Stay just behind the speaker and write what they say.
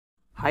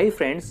Hi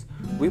friends,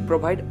 we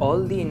provide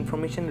all the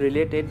information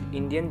related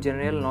Indian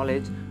general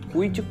knowledge,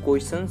 quiz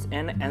questions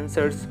and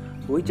answers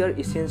which are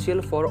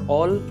essential for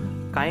all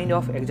kind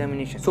of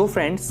examination. So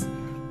friends,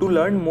 to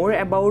learn more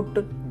about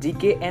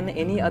GK and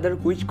any other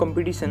quiz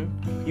competition,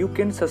 you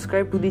can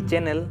subscribe to the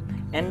channel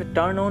and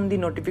turn on the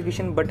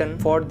notification button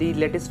for the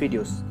latest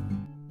videos.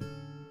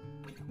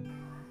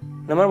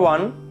 Number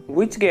 1.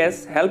 Which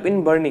gas help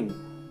in burning?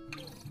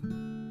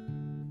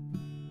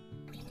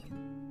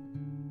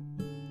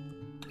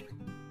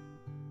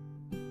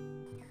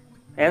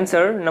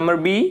 Answer number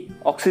B.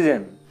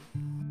 Oxygen.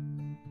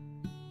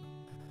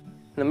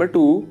 Number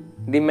 2.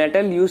 The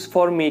metal used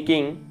for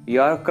making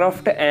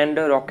aircraft and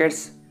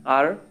rockets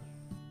are.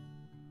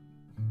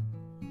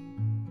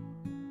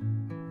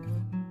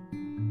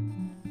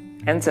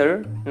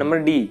 Answer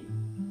number D.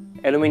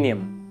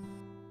 Aluminium.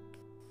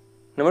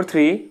 Number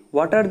 3.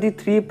 What are the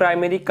three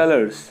primary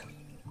colors?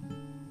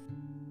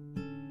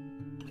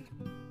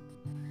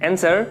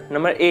 Answer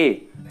number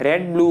A.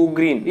 Red, blue,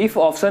 green. If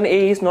option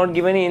A is not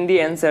given in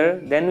the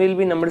answer, then will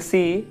be number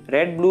C.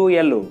 Red, blue,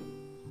 yellow.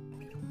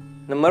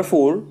 Number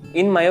 4.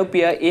 In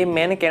myopia, a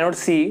man cannot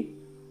see.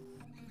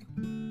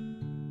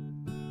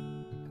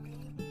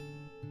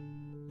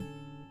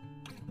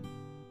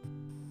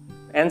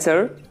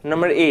 Answer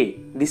number A.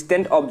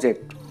 Distant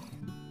object.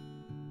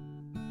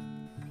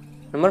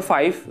 Number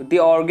 5. The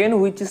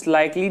organ which is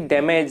likely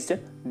damaged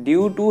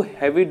due to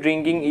heavy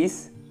drinking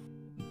is.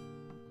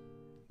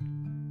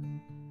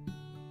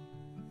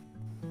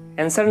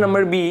 Answer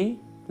number B.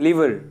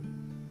 Liver.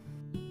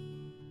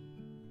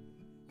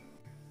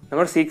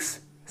 Number 6.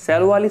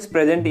 Cell wall is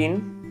present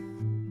in.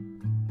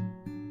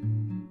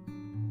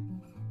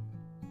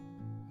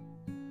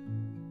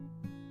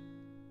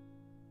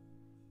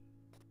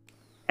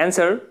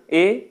 Answer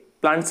A.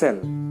 Plant cell.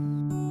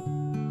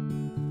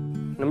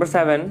 Number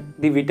 7.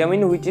 The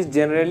vitamin which is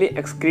generally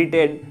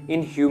excreted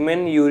in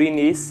human urine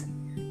is.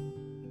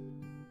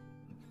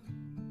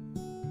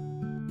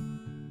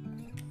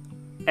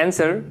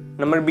 Answer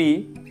number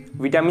B.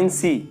 Vitamin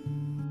C.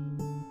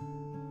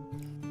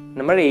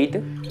 Number 8.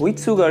 Which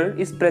sugar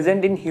is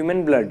present in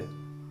human blood?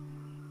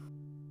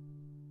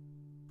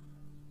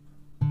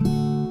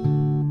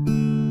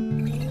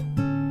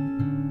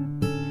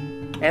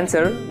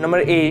 Answer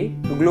number A.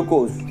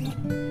 Glucose.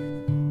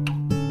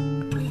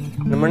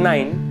 Number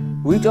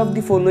 9. Which of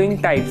the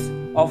following types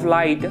of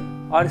light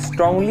are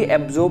strongly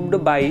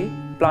absorbed by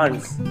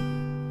plants?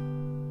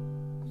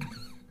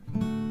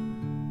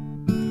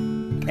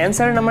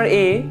 Answer number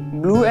A.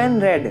 Blue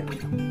and red.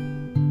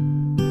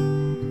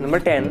 Number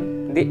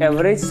 10. The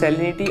average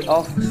salinity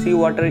of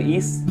seawater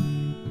is.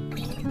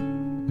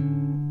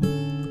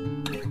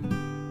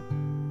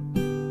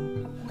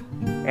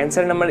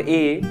 Answer number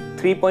A.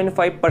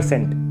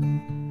 3.5%.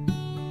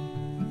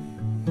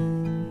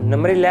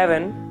 Number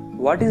 11.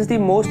 What is the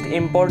most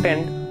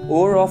important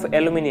ore of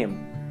aluminium?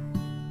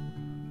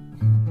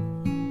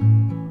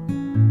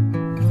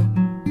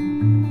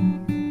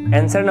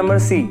 Answer number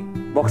C.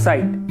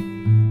 Bauxite.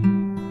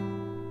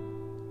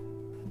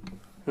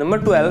 Number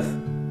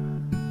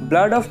 12.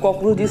 Blood of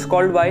cockroach is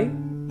called by.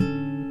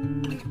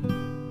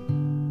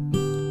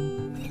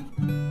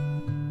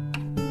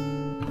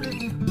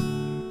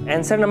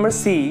 Answer number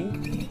C.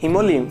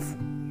 Hemolymph.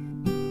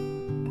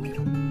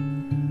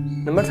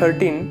 Number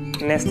 13.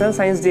 National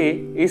Science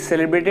Day is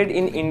celebrated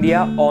in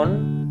India on.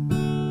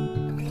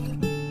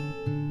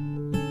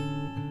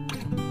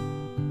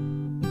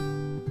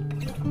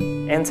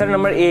 Answer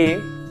number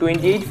A.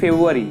 28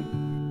 February.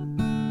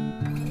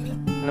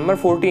 Number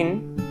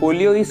 14.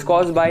 Polio is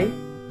caused by.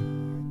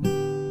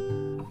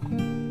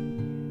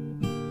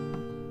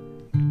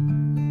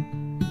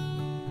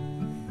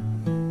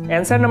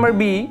 Answer number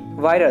B.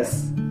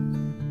 Virus.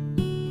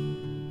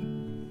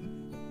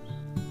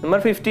 Number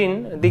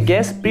 15. The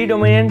gas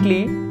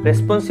predominantly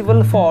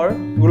responsible for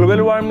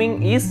global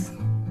warming is.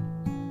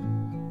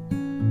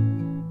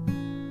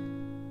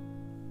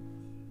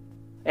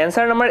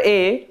 Answer number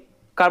A.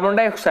 Carbon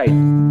dioxide.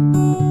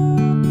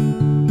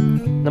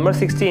 Number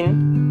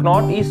 16.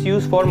 Knot is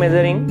used for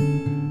measuring.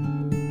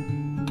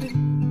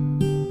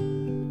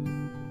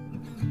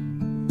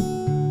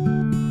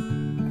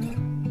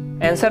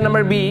 Answer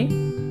number B.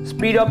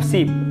 Speed of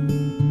ship.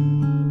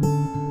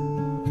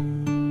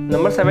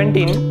 Number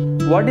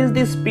 17. What is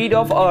the speed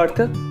of Earth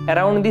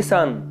around the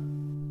Sun?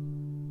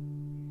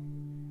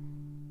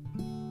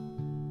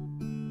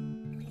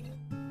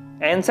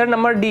 Answer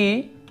number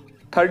D.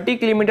 30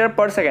 km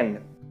per second.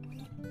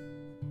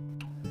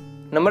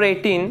 Number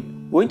 18.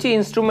 Which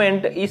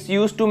instrument is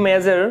used to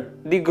measure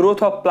the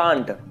growth of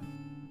plant?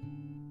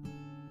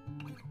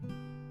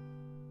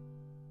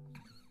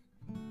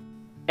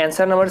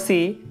 Answer number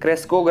C.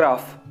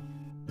 Crescograph.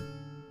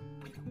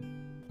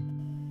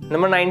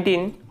 Number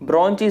 19.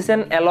 Bronze is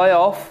an alloy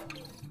of.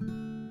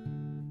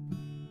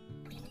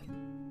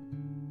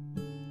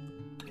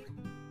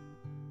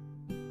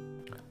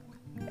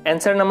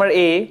 Answer number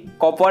A.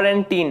 Copper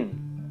and tin.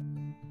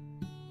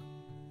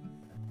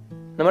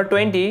 Number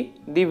 20.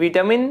 The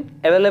vitamin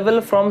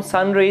available from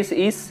sun rays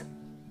is.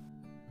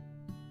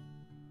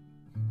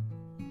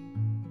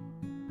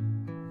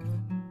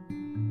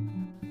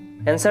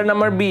 Answer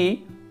number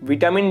B,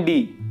 vitamin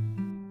D.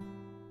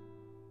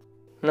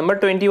 Number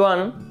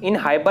 21. In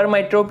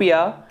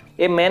hypermetropia,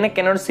 a man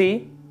cannot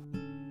see.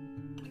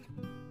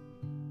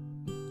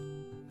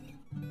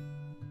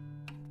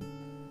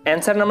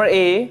 Answer number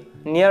A,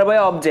 nearby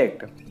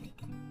object.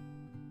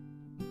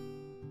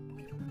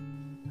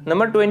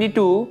 Number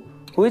 22.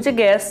 Which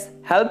gas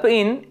help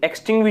in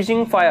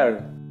extinguishing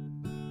fire?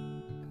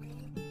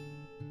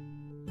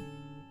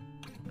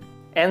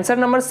 Answer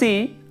number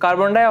C,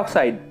 carbon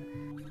dioxide.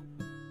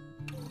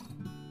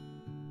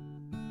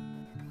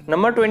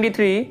 Number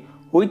 23.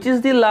 Which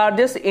is the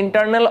largest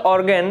internal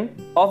organ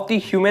of the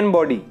human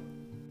body?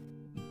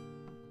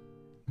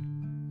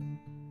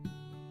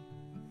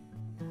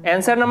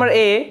 Answer number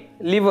A,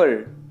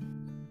 liver.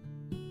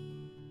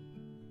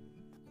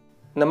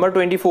 Number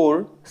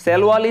 24.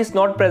 Cell wall is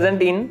not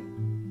present in.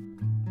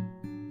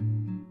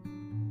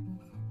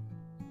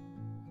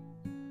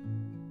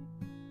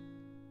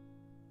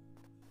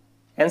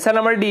 Answer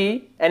number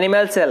D,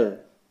 animal cell.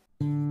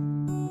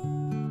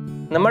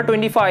 Number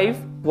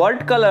 25.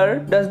 What color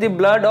does the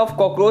blood of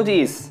cockroach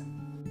is?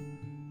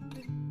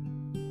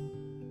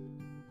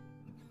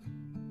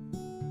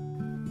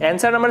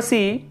 Answer number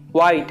C,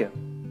 white.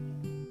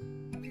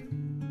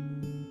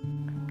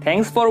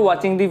 Thanks for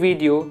watching the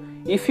video.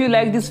 If you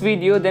like this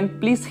video, then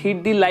please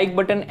hit the like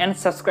button and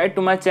subscribe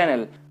to my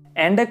channel.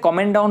 And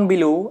comment down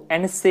below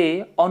and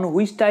say on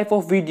which type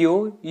of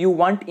video you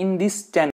want in this channel.